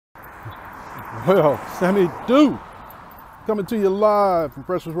Well, Sammy-doo coming to you live from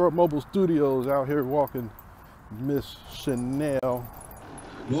Precious World Mobile Studios out here walking Miss Chanel.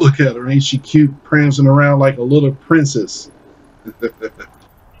 Look at her, ain't she cute, prancing around like a little princess.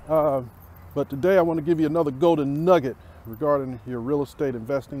 But today I want to give you another golden nugget regarding your real estate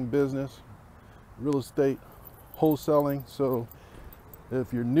investing business, real estate wholesaling. So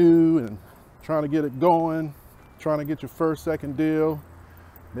if you're new and trying to get it going, trying to get your first, second deal,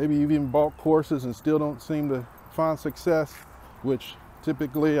 maybe you've even bought courses and still don't seem to find success, which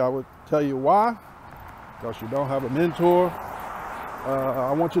typically I would tell you why, because you don't have a mentor.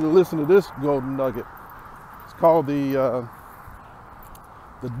 I want you to listen to this golden nugget. It's called the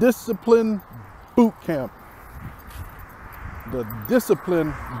Discipline BootCamp. The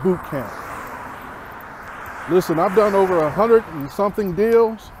Discipline BootCamp. Listen, I've done over 100 and something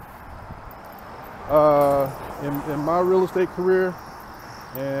deals in my real estate career,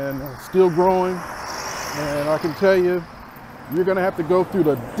 and still growing. And I can tell you, you're gonna have to go through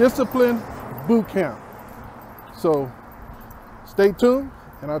the Discipline BootCamp. So stay tuned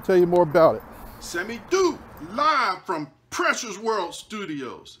and I'll tell you more about it. Sammy-doo, live from Precious World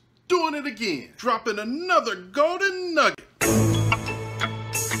Studios. Doing it again, dropping another golden nugget.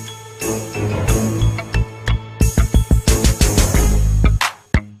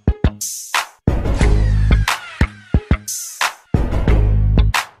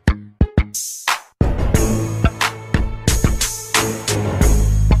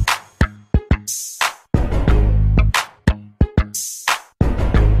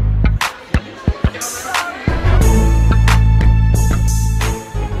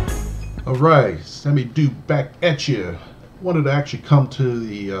 All right, Sammy-doo back at you. Wanted to actually come to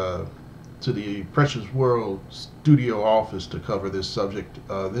the Precious World Studio office to cover this subject.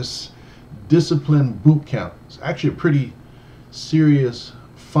 This Discipline Bootcamp is actually a pretty serious,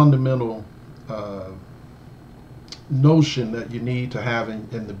 fundamental notion that you need to have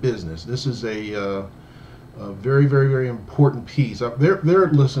in the business. This is a very, very, very important piece.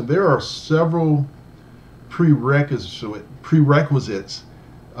 Listen, there are several prerequisites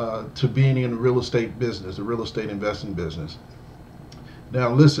to being in the real estate business, the real estate investing business.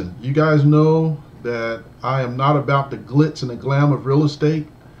 Now listen, you guys know that I am not about the glitz and the glam of real estate.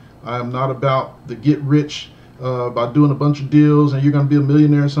 I am not about the get rich by doing a bunch of deals and you're going to be a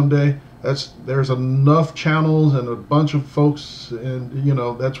millionaire someday. There's enough channels and a bunch of folks, and you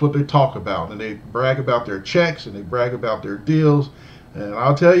know, that's what they talk about, and they brag about their checks and they brag about their deals, and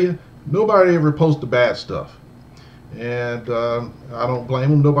I'll tell you, nobody ever posts the bad stuff. And I don't blame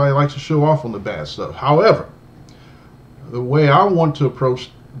them. Nobody likes to show off on the bad stuff. However, the way I want to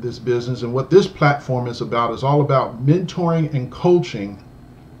approach this business and what this platform is about is all about mentoring and coaching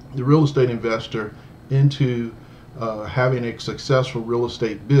the real estate investor into having a successful real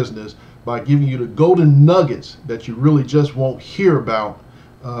estate business by giving you the golden nuggets that you really just won't hear about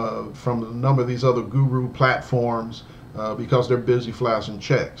from a number of these other guru platforms because they're busy flashing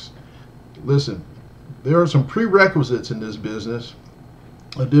checks. Listen, there are some prerequisites in this business.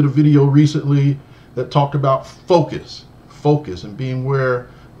 I did a video recently that talked about focus and being aware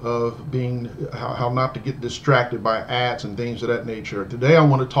of how not to get distracted by ads and things of that nature. Today I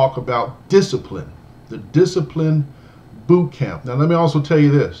want to talk about discipline, the Discipline Bootcamp. Now let me also tell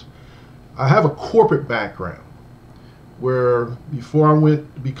you this. I have a corporate background where before I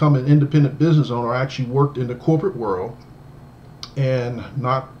went to become an independent business owner, I actually worked in the corporate world, and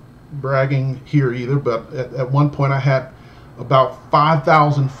not bragging here either, but at one point I had about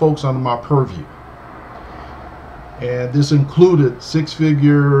 5,000 folks under my purview, and this included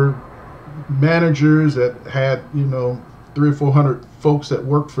six-figure managers that had, you know, 300 or 400 folks that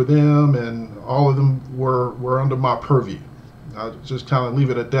worked for them, and all of them were under my purview. I'll just kind of leave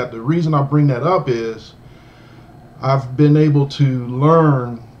it at that. The reason I bring that up is I've been able to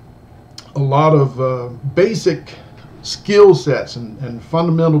learn a lot of basic skill sets and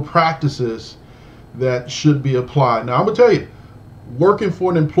fundamental practices that should be applied. Now I'm gonna tell you, working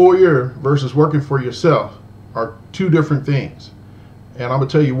for an employer versus working for yourself are two different things. And I'm gonna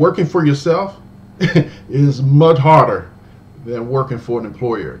tell you, working for yourself is much harder than working for an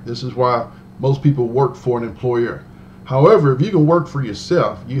employer. This is why most people work for an employer. However, if you can work for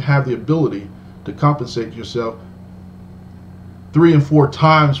yourself, you have the ability to compensate yourself 3 and 4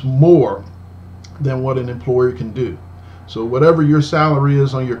 times more than what an employer can do. So whatever your salary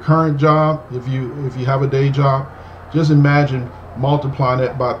is on your current job, if you have a day job, just imagine multiplying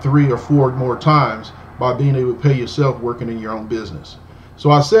that by 3 or 4 more times by being able to pay yourself working in your own business.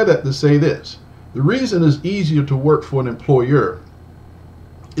 So I said that to say this. The reason it's easier to work for an employer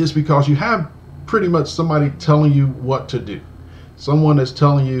is because you have pretty much somebody telling you what to do. someone that's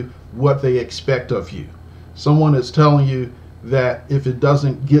telling you what they expect of you, someone that's telling you that if it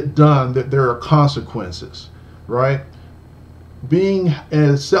doesn't get done, that there are consequences, right? Being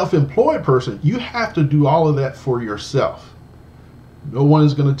a self-employed person, you have to do all of that for yourself. No one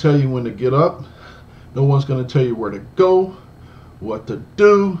is going to tell you when to get up. No one's going to tell you where to go, what to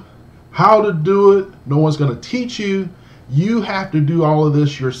do, how to do it. No one's going to teach you. You have to do all of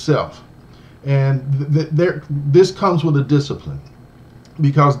this yourself. And this comes with a discipline,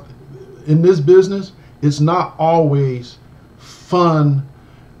 because in this business, it's not always fun,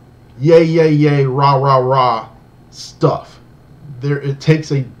 yay, yay, yay, rah, rah, rah stuff. It takes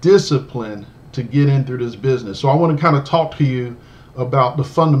a discipline to get into this business. So I want to kind of talk to you about the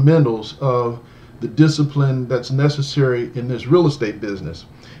fundamentals of the discipline that's necessary in this real estate business.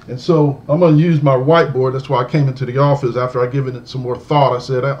 And so I'm going to use my whiteboard. That's why I came into the office after I given it some more thought. I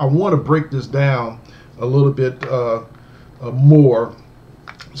said I want to break this down a little bit more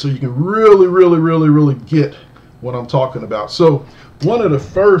so you can really get what I'm talking about. So one of the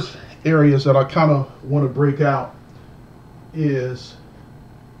first areas that I kind of want to break out is,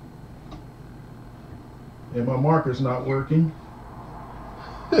 and my marker's not working.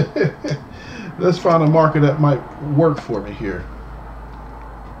 Let's find a marker that might work for me here.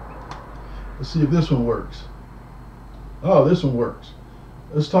 Let's see if this one works. Oh, this one works.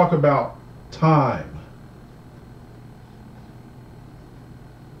 Let's talk about time.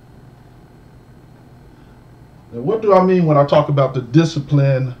 Now, what do I mean when I talk about the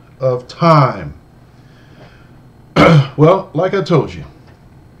discipline of time? Well, like I told you,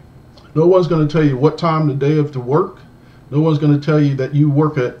 no one's going to tell you what time of the day of to work. No one's going to tell you that you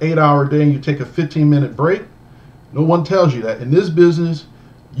work an 8-hour day and you take a 15-minute break. No one tells you that. In this business,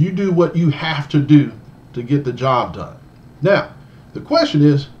 you do what you have to do to get the job done. Now, the question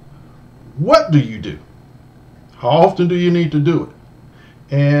is, what do you do? How often do you need to do it?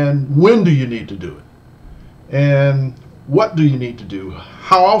 And when do you need to do it? And what do you need to do?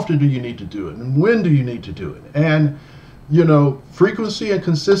 How often do you need to do it? And when do you need to do it? And, you know, frequency and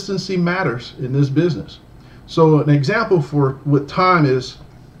consistency matters in this business. So an example with time is,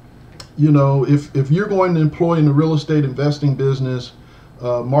 you know, if you're going to employ in the real estate investing business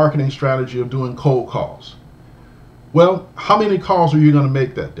marketing strategy of doing cold calls, well, how many calls are you going to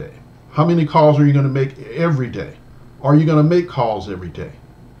make that day? How many calls are you going to make every day? Are you going to make calls every day?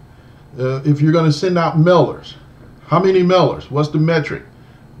 If you're going to send out mailers, how many mailers? What's the metric?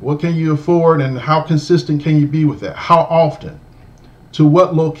 What can you afford, and how consistent can you be with that? How often? To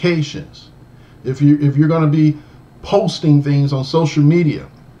what locations? If you're going to be posting things on social media,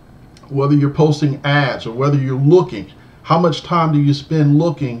 whether you're posting ads or whether you're looking, how much time do you spend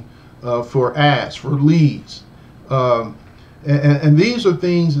looking for ads, for leads? And these are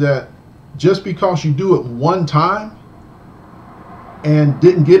things that just because you do it one time and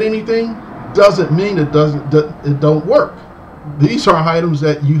didn't get anything doesn't mean it don't work. These are items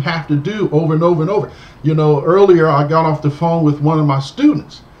that you have to do over and over and over. You know, earlier I got off the phone with one of my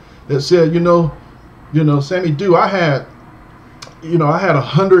students that said, you know, Sammy-doo, I had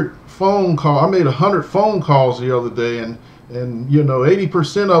 100 phone calls. I made 100 phone calls the other day, and you know,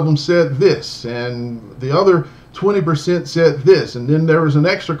 80% of them said this, and the other 20% said this, and then there was an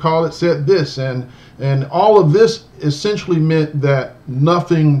extra call that said this, and all of this essentially meant that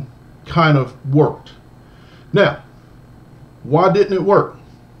nothing kind of worked. Now, why didn't it work?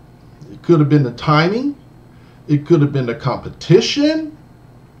 It could have been the timing. It could have been the competition,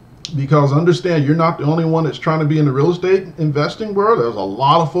 because understand, you're not the only one that's trying to be in the real estate investing world. There's a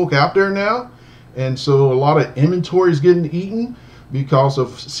lot of folk out there now, and so a lot of inventory is getting eaten because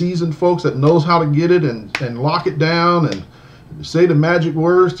of seasoned folks that knows how to get it and lock it down and say the magic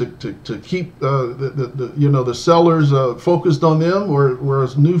words to keep the sellers focused on them,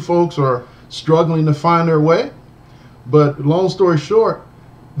 whereas new folks are struggling to find their way. But long story short,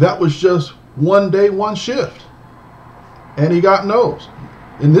 that was just one day, one shift, and he got no's.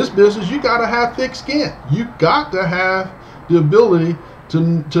 In this business, you got to have thick skin. You got to have the ability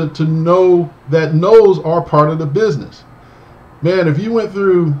to know that no's are part of the business. Man, if you went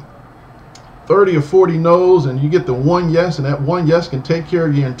through 30 or 40 no's and you get the one yes, and that one yes can take care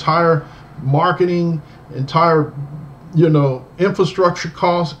of your entire marketing, entire, infrastructure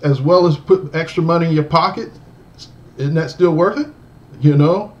costs, as well as put extra money in your pocket, isn't that still worth it?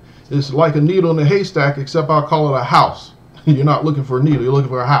 It's like a needle in a haystack, except I'll call it a house. You're not looking for a needle, you're looking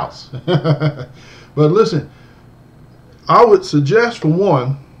for a house. But listen, I would suggest, for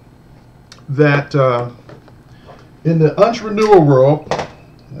one, that in the entrepreneurial world,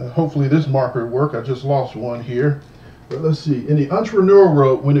 hopefully this marker will work. I just lost one here. But let's see. In the entrepreneurial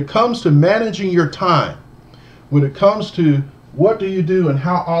world, when it comes to managing your time, when it comes to what do you do and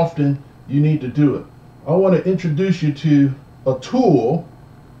how often you need to do it. I want to introduce you to a tool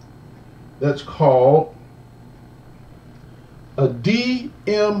that's called a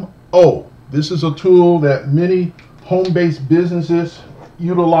DMO. This is a tool that many home-based businesses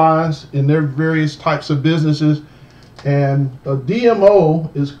utilize in their various types of businesses, and a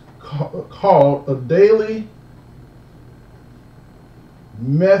DMO is called a daily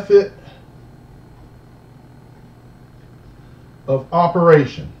method of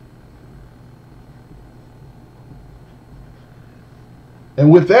operation.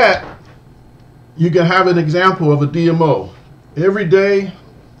 And with that, you can have an example of a DMO. Every day,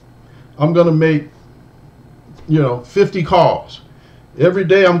 I'm going to make, 50 calls. Every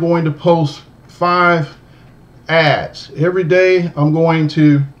day, I'm going to post 5 ads. Every day, I'm going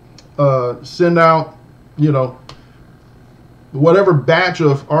to send out, whatever batch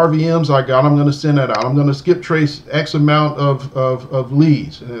of RVMs I got, I'm going to send that out. I'm going to skip trace X amount of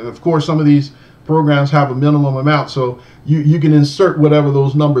leads. Of course, some of these programs have a minimum amount, so you can insert whatever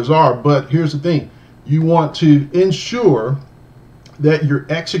those numbers are. But here's the thing. You want to ensure that you're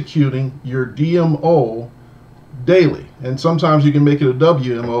executing your DMO daily. And sometimes you can make it a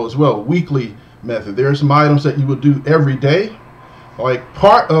WMO as well, weekly method. There are some items that you would do every day. Like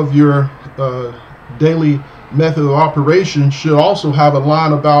part of your daily method of operation should also have a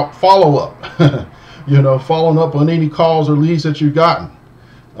line about follow-up. Following up on any calls or leads that you've gotten.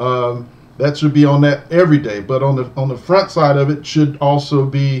 That should be on that every day. But on the front side of it should also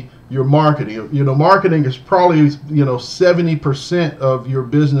be your marketing. Marketing is probably 70% of your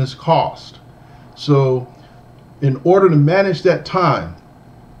business cost. So in order to manage that time,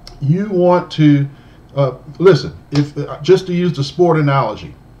 you want to listen. If just to use the sport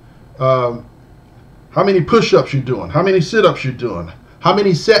analogy. How many push-ups you're doing? How many sit-ups you're doing? How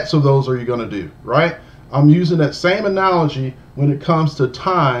many sets of those are you going to do, right? I'm using that same analogy when it comes to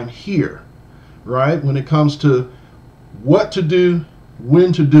time here, right? When it comes to what to do,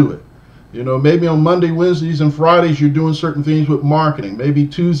 when to do it. Maybe on Monday, Wednesdays, and Fridays, you're doing certain things with marketing. Maybe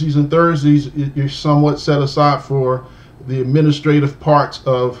Tuesdays and Thursdays, you're somewhat set aside for the administrative parts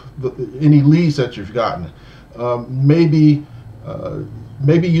of any leads that you've gotten.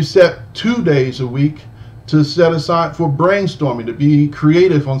 Maybe you set 2 days a week to set aside for brainstorming, to be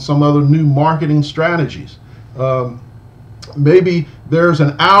creative on some other new marketing strategies. Maybe there's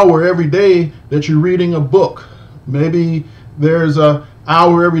an hour every day that you're reading a book. Maybe there's an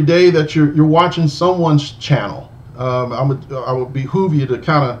hour every day that you're watching someone's channel. I would behoove you to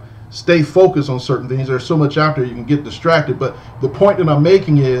kind of stay focused on certain things. There's so much out there you can get distracted. But the point that I'm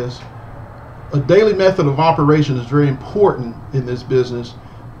making is a daily method of operation is very important in this business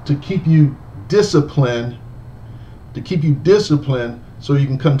to keep you disciplined, so you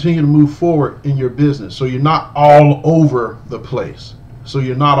can continue to move forward in your business. So you're not all over the place.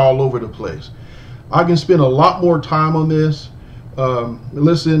 I can spend a lot more time on this.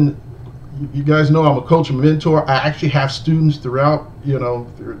 Listen, you guys know I'm a coach and mentor. I actually have students throughout, a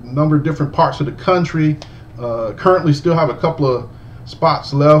number of different parts of the country. Currently still have a couple of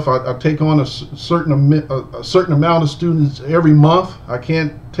spots left. I take on a certain amount of students every month. I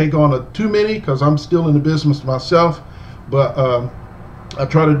can't take on too many because I'm still in the business myself, but I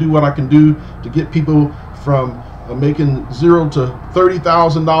try to do what I can do to get people from making $0 to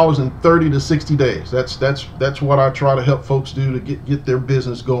 $30,000 in 30 to 60 days. That's what I try to help folks do to get their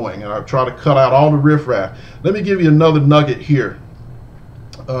business going, and I try to cut out all the riffraff. Let me give you another nugget here,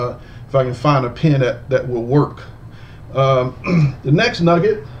 if I can find a pen that will work. The next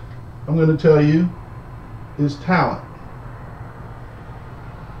nugget I'm going to tell you is talent.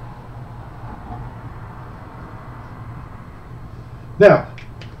 Now,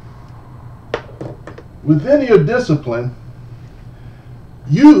 within your discipline,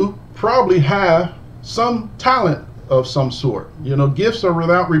 you probably have some talent of some sort. Gifts are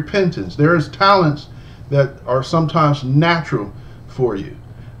without repentance. There's talents that are sometimes natural for you.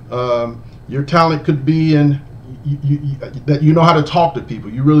 Your talent could be in that you know how to talk to people.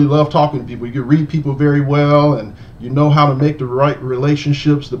 You really love talking to people. You can read people very well, and you know how to make the right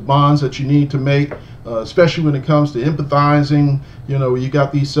relationships, the bonds that you need to make, especially when it comes to empathizing. You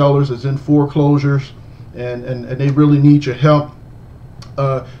got these sellers that's in foreclosures, and they really need your help.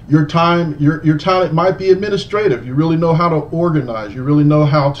 Your talent might be administrative. You really know how to organize. You really know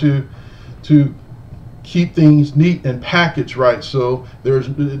how to keep things neat and packaged right, so there's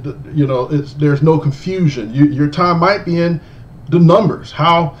no confusion. Your time might be in the numbers.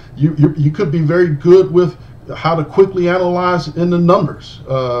 How you could be very good with how to quickly analyze in the numbers.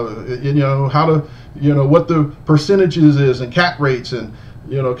 How to what the percentages is and cap rates, and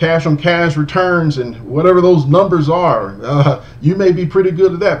you know, cash on cash returns and whatever those numbers are. You may be pretty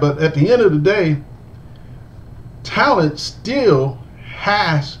good at that, but at the end of the day, talent still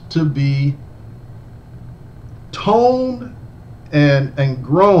has to be toned and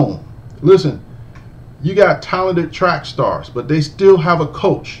grown. Listen, you got talented track stars, but they still have a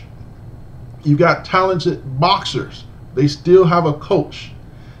coach. You got talented boxers, they still have a coach.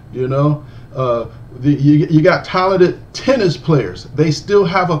 You know, you got talented tennis players, they still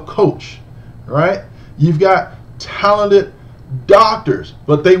have a coach, right? You've got talented doctors,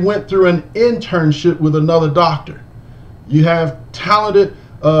 but they went through an internship with another doctor. You have talented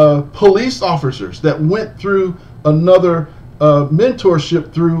police officers that went through another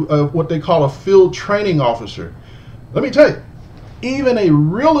mentorship through what they call a field training officer. Let me tell you, even a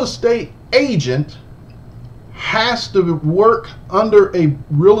real estate agent has to work under a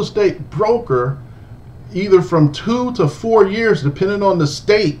real estate broker either from 2 to 4 years, depending on the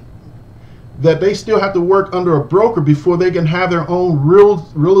state, that they still have to work under a broker before they can have their own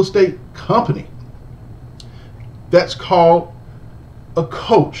real estate company. That's called a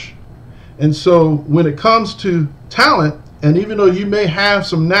coach. And so when it comes to talent, and even though you may have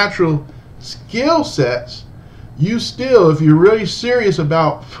some natural skill sets, you still, if you're really serious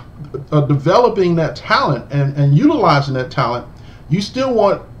about developing that talent and utilizing that talent, you still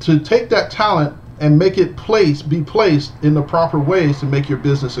want to take that talent and make it be placed in the proper ways to make your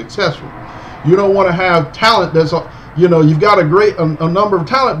business successful. You don't want to have talent that's, you know, you've got a number of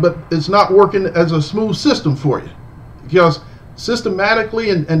talent, but it's not working as a smooth system for you, because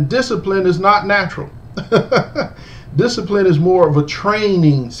systematically and discipline is not natural. Discipline is more of a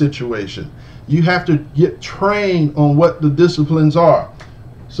training situation. You have to get trained on what the disciplines are.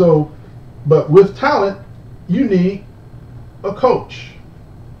 So, but with talent, you need a coach.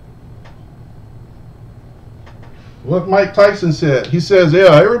 What Mike Tyson said, he says,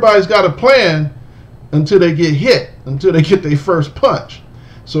 yeah, everybody's got a plan until they get hit, until they get their first punch.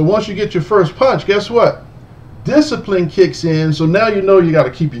 So once you get your first punch, guess what? Discipline kicks in. So now you know you got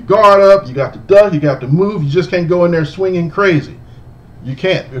to keep your guard up, you got to duck, you got to move. You just can't go in there swinging crazy. You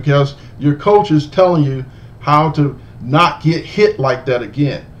can't, because your coach is telling you how to not get hit like that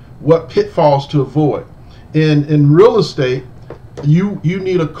again, what pitfalls to avoid. In real estate, you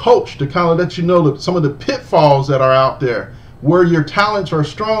need a coach to kind of let you know some of the pitfalls that are out there, where your talents are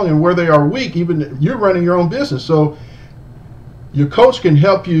strong and where they are weak. Even you're running your own business, so your coach can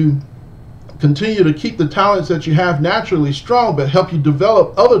help you continue to keep the talents that you have naturally strong, but help you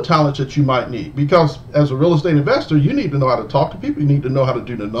develop other talents that you might need. Because as a real estate investor, you need to know how to talk to people, you need to know how to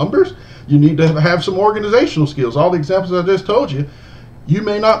do the numbers, you need to have some organizational skills. All the examples I just told you, you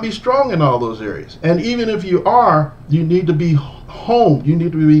may not be strong in all those areas. And even if you are, you need to be honed, you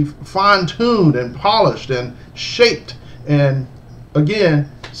need to be fine-tuned and polished and shaped. And again,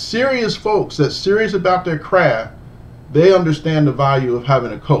 serious folks that's serious about their craft, they understand the value of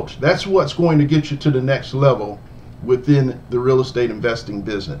having a coach. That's what's going to get you to the next level within the real estate investing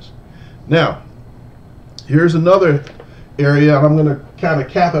business. Now, here's another area, and I'm going to kind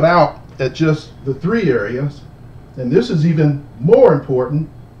of cap it out at just the 3 areas. And this is even more important.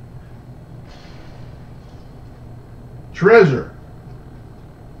 Treasure.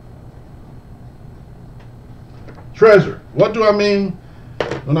 Treasure. What do I mean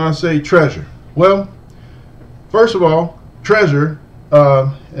when I say treasure? Well, first of all, treasure,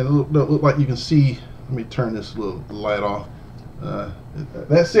 and it look like you can see, let me turn this little light off.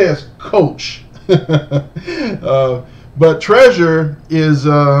 That says coach. But treasure is,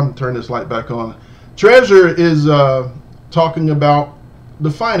 turn this light back on. Treasure is talking about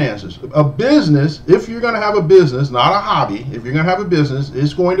the finances. A business, if you're going to have a business, not a hobby, if you're going to have a business,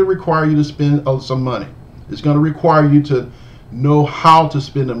 it's going to require you to spend some money. It's going to require you to know how to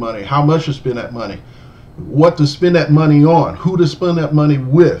spend the money, how much to spend that money, what to spend that money on, who to spend that money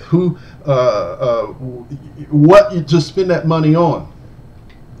with, what to spend that money on.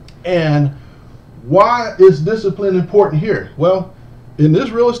 And why is discipline important here? Well, in this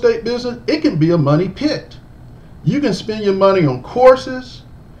real estate business, it can be a money pit. You can spend your money on courses,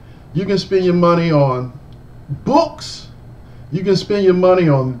 you can spend your money on books, you can spend your money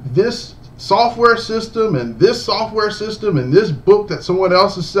on this software system and this software system and this book that someone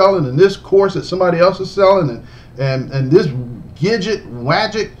else is selling and this course that somebody else is selling and this widget,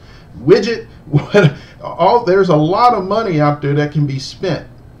 there's a lot of money out there that can be spent.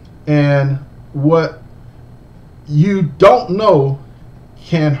 And what you don't know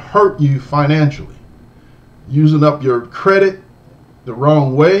can hurt you financially. Using up your credit the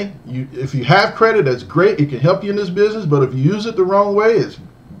wrong way. If you have credit, that's great. It can help you in this business, but if you use it the wrong way, it's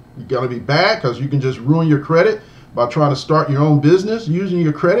going to be bad, because you can just ruin your credit. by trying to start your own business using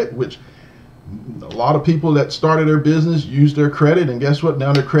your credit, which a lot of people that started their business use their credit, and guess what?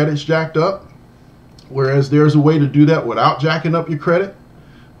 Now their credit's jacked up. Whereas there's a way to do that without jacking up your credit.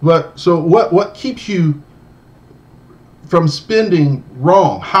 But so what keeps you from spending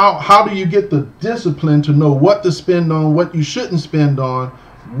wrong? How do you get the discipline to know what to spend on, what you shouldn't spend on,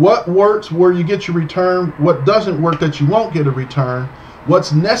 what works where you get your return, what doesn't work that you won't get a return,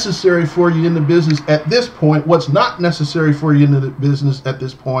 what's necessary for you in the business at this point, what's not necessary for you in the business at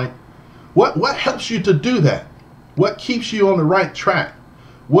this point? What helps you to do that? What keeps you on the right track?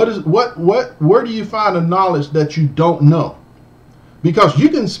 Where do you find the knowledge that you don't know? Because you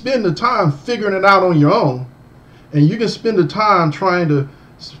can spend the time figuring it out on your own, and you can spend the time trying to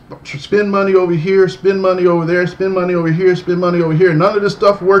spend money over here, spend money over there, spend money over here, spend money over here. None of this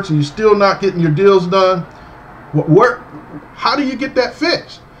stuff works, and you're still not getting your deals done. How do you get that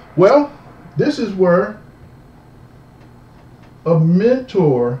fixed? Well, this is where a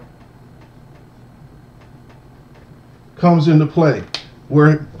mentor comes into play.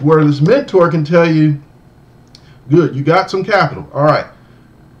 Where this mentor can tell you, good, you got some capital. All right,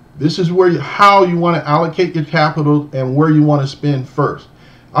 this is how you want to allocate your capital and where you want to spend first.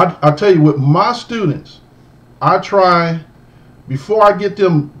 I tell you, with my students, I try, before I get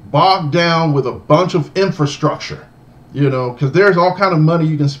them bogged down with a bunch of infrastructure, you know, because there's all kind of money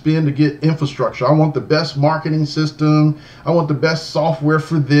you can spend to get infrastructure. I want the best marketing system. I want the best software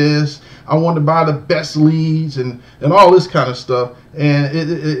for this. I want to buy the best leads and all this kind of stuff. And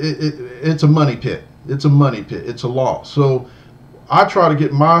it's a money pit. It's a money pit. It's a loss. So I try to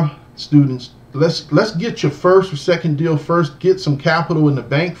get my students, let's get your first or second deal first, get some capital in the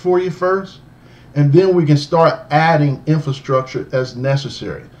bank for you first, and then we can start adding infrastructure as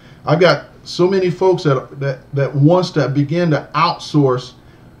necessary. I got so many folks that wants to begin to outsource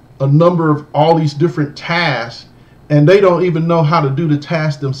a number of all these different tasks, and they don't even know how to do the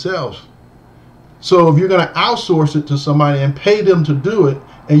task themselves. So if you're going to outsource it to somebody and pay them to do it,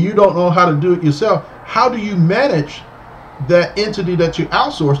 and you don't know how to do it yourself, how do you manage that entity that you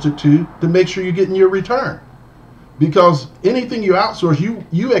outsourced it to make sure you're getting your return? Because anything you outsource,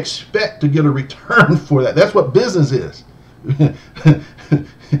 you expect to get a return for that. That's what business is.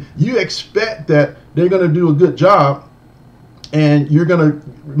 You expect that they're going to do a good job, and you're going to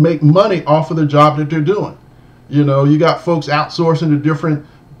make money off of the job that they're doing. You know, you got folks outsourcing to different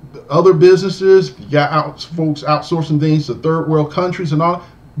other businesses. You got folks outsourcing things to third world countries and all.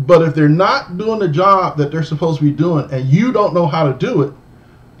 But if they're not doing the job that they're supposed to be doing, and you don't know how to do it,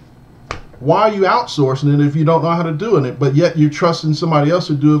 why are you outsourcing it if you don't know how to do it? But yet you're trusting somebody else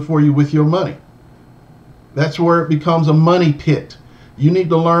to do it for you with your money. That's where it becomes a money pit. You need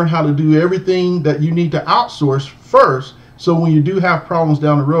to learn how to do everything that you need to outsource first, so when you do have problems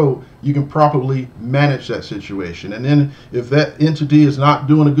down the road, you can properly manage that situation. And then if that entity is not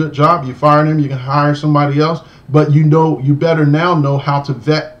doing a good job, you fire them, you can hire somebody else. But you better now know how to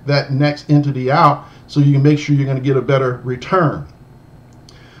vet that next entity out so you can make sure you're going to get a better return.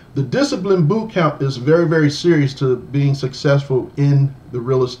 The Discipline Bootcamp is very, very serious to being successful in the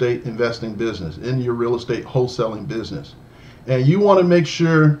real estate investing business, in your real estate wholesaling business. And you want to make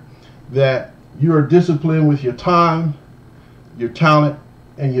sure that you are disciplined with your time, your talent,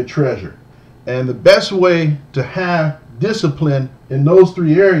 and your treasure. And the best way to have discipline in those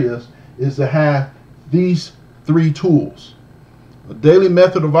three areas is to have these three tools. A daily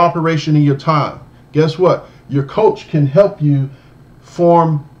method of operation in your time. Guess what? Your coach can help you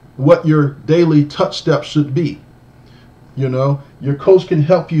form what your daily touch steps should be. You know, your coach can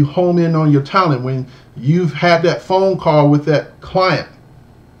help you home in on your talent. When you've had that phone call with that client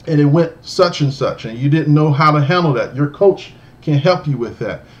and it went such and such and you didn't know how to handle that, your coach can help you with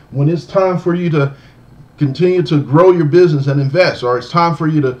that. When it's time for you to continue to grow your business and invest, or it's time for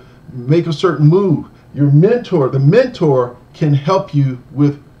you to make a certain move, your mentor, the mentor, can help you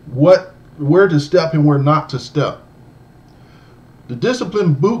with where to step and where not to step. The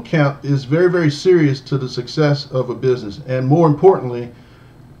Discipline Bootcamp is very, very serious to the success of a business, and more importantly,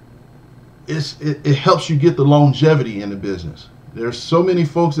 it helps you get the longevity in the business. There's so many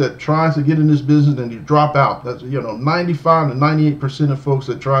folks that tries to get in this business and you drop out. That's, you know, 95 to 98% of folks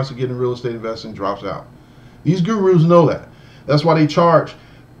that tries to get in real estate investing drops out. These gurus know that. That's why they charge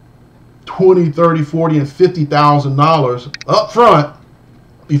 $20, $30, $40, and $50,000 up front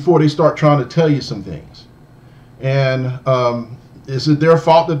before they start trying to tell you some things. And is it their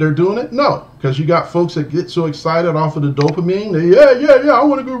fault that they're doing it? No, because you got folks that get so excited off of the dopamine. They, I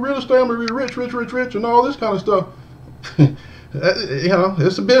want to go real estate, I'm going to be rich, rich, rich, rich, and all this kind of stuff. You know,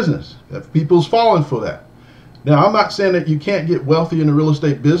 it's a business. People's falling for that. Now, I'm not saying that you can't get wealthy in the real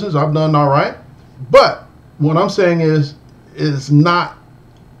estate business. I've done all right. But what I'm saying is, it's not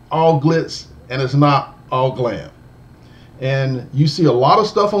all glitz and it's not all glam. And you see a lot of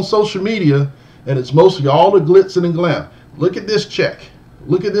stuff on social media, and it's mostly all the glitz and the glam. Look at this check.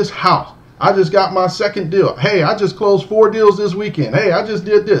 Look at this house. I just got my second deal. Hey, I just closed 4 deals this weekend. Hey, I just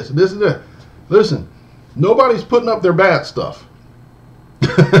did this and that. Listen, nobody's putting up their bad stuff.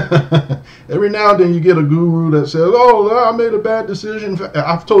 Every now and then you get a guru that says, oh, I made a bad decision.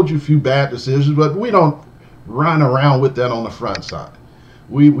 I've told you a few bad decisions, but we don't run around with that on the front side.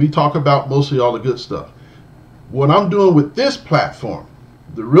 We talk about mostly all the good stuff. What I'm doing with this platform,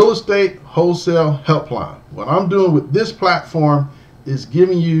 the Real Estate Wholesale Helpline, what I'm doing with this platform is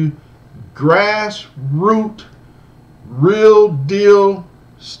giving you grassroots, real deal,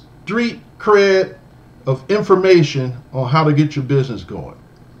 street cred of information on how to get your business going.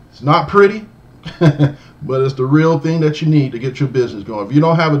 It's not pretty, but it's the real thing that you need to get your business going. If you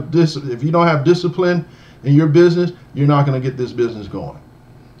don't have discipline in your business, you're not going to get this business going.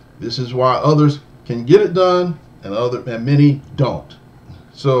 This is why others can get it done and many don't.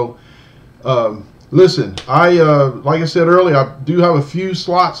 So listen, like I said earlier, I do have a few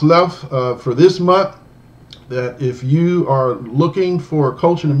slots left for this month. That if you are looking for a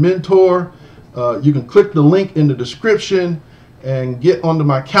coach and a mentor, you can click the link in the description and get onto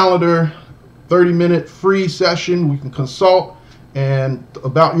my calendar. 30-minute free session. We can consult and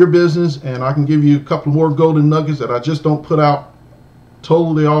about your business, and I can give you a couple more golden nuggets that I just don't put out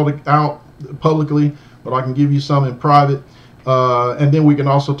totally out publicly, but I can give you some in private. And then we can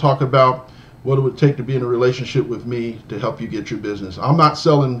also talk about what it would take to be in a relationship with me to help you get your business. I'm not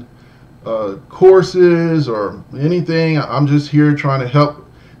selling courses or anything. I'm just here trying to help,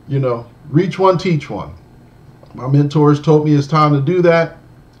 reach one, teach one. My mentors told me it's time to do that.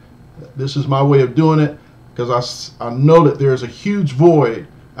 This is my way of doing it, because I know that there's a huge void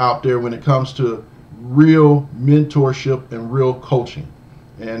out there when it comes to real mentorship and real coaching.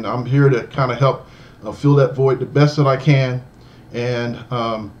 And I'm here to kind of help fill that void the best that I can. And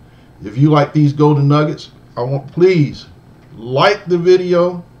if you like these golden nuggets, please like the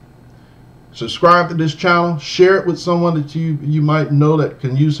video, subscribe to this channel, share it with someone that you might know that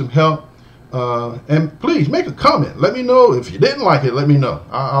can use some help. And please make a comment. Let me know if you didn't like it. Let me know.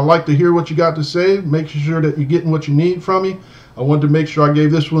 I like to hear what you got to say. Make sure that you're getting what you need from me. I wanted to make sure I gave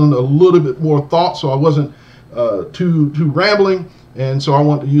this one a little bit more thought, so I wasn't too rambling. And so I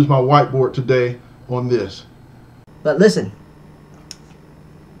want to use my whiteboard today on this. But listen,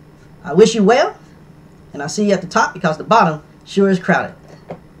 I wish you well, and I'll see you at the top, because the bottom sure is crowded.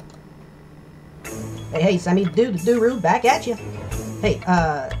 Hey, Sammy-doo, the Duru, back at you. Hey,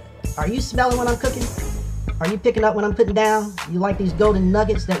 are you smelling what I'm cooking? Are you picking up what I'm putting down? You like these golden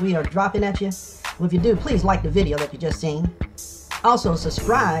nuggets that we are dropping at you? Well, if you do, please like the video that you just seen. Also,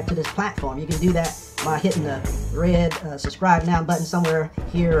 subscribe to this platform. You can do that by hitting the red subscribe now button somewhere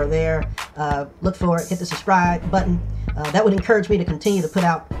here or there. Look for it, hit the subscribe button. That would encourage me to continue to put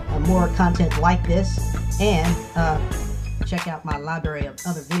out more content like this, and check out my library of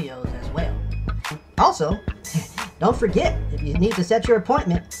other videos as well. Also, don't forget, if you need to set your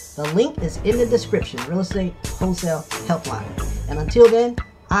appointment, the link is in the description. Real Estate Wholesale Helpline. And until then,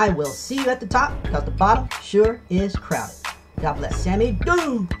 I will see you at the top, because the bottom sure is crowded. God bless.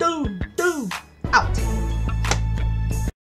 Sammy-doo, out.